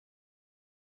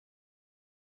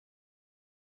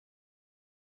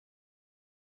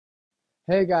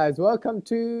Hey guys, welcome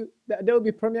to the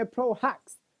Adobe Premiere Pro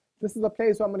hacks. This is the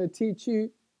place where I'm going to teach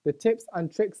you the tips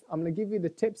and tricks. I'm going to give you the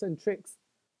tips and tricks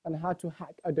on how to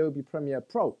hack Adobe Premiere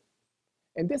Pro.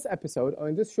 In this episode, or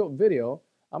in this short video,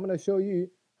 I'm going to show you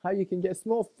how you can get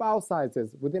small file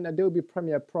sizes within Adobe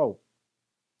Premiere Pro.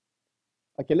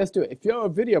 Okay, let's do it. If you're a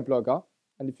video blogger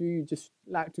and if you just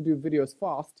like to do videos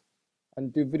fast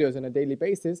and do videos on a daily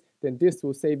basis, then this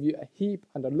will save you a heap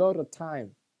and a lot of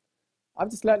time. I've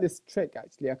just learned this trick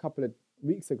actually a couple of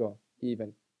weeks ago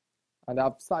even, and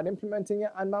I've started implementing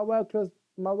it, and my workflow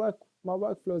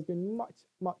has been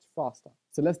much faster.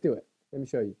 So let's do it. Let me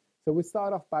show you. So we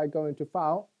start off by going to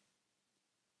File.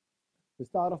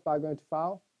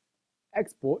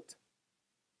 Export,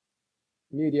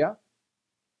 Media.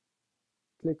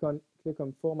 Click on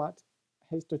Format.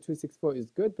 H.264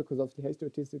 is good because obviously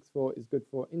H.264 is good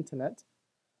for internet,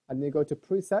 and then you go to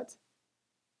Preset.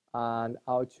 And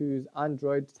I'll choose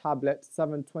Android tablet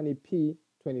 720p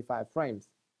 25 frames.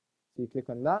 So you click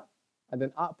on that, and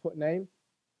then output name,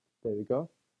 there we go,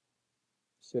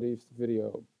 Sharif's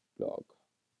video blog.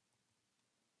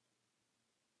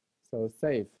 So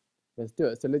save, let's do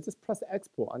it. So let's just press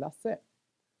export and that's it.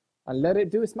 And let it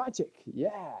do its magic,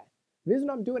 yeah. The reason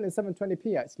I'm doing it in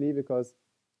 720p actually, because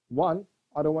one,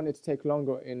 I don't want it to take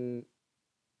longer in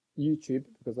YouTube,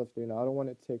 because obviously, I don't want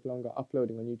it to take longer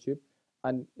uploading on YouTube.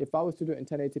 And if I was to do it in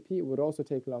 1080p, it would also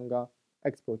take longer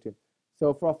exporting.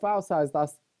 So for a file size,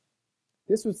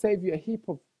 this would save you a heap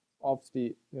of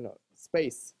the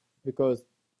space, because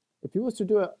if you was to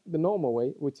do it the normal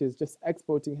way, which is just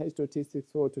exporting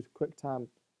H.264 to QuickTime,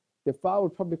 the file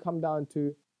would probably come down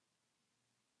to,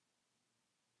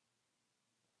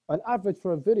 on average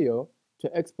for a video, to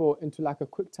export into like a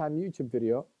QuickTime YouTube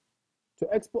video, to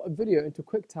export a video into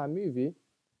QuickTime movie,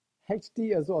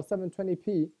 HD as well,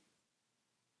 720p,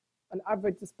 on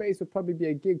average, the space would probably be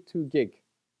a gig, 2 gig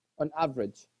on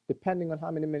average, depending on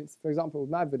how many minutes. For example, with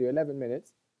my video, 11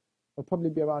 minutes, will probably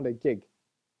be around a gig,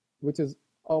 which is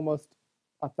almost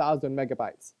 1,000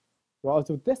 megabytes. Whereas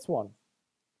with this one,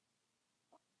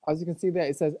 as you can see there,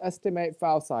 it says estimate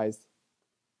file size,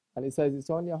 and it says it's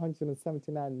only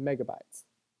 179 megabytes.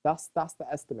 That's the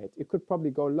estimate. It could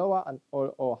probably go lower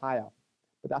or higher,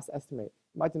 but that's the estimate.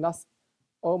 Imagine that's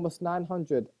almost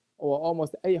 900 or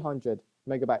almost 800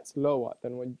 megabytes lower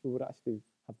than what you would actually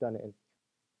have done it in.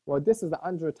 Well, this is the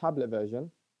Android tablet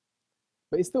version,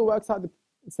 but it still works out the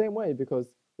same way,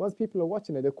 because once people are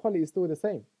watching it, the quality is still the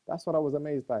same. That's what I was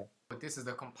amazed by. But this is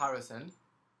the comparison.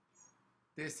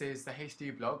 This is the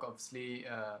HD blog, obviously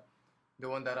the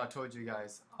one that I told you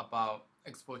guys about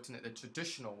exporting it the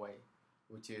traditional way,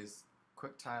 which is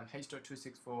QuickTime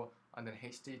H.264 and then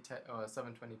HD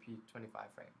 720p 25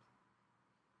 frames.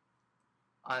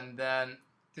 And then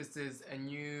this is a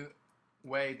new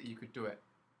way that you could do it.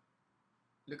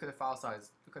 Look at the file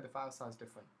size. Look at the file size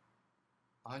different.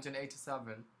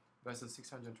 187 versus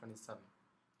 627.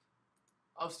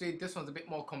 Obviously, this one's a bit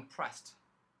more compressed,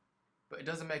 but it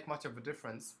doesn't make much of a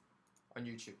difference on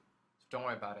YouTube. So don't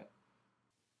worry about it.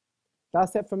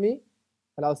 That's it for me,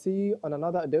 and I'll see you on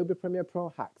another Adobe Premiere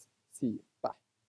Pro hacks. See you.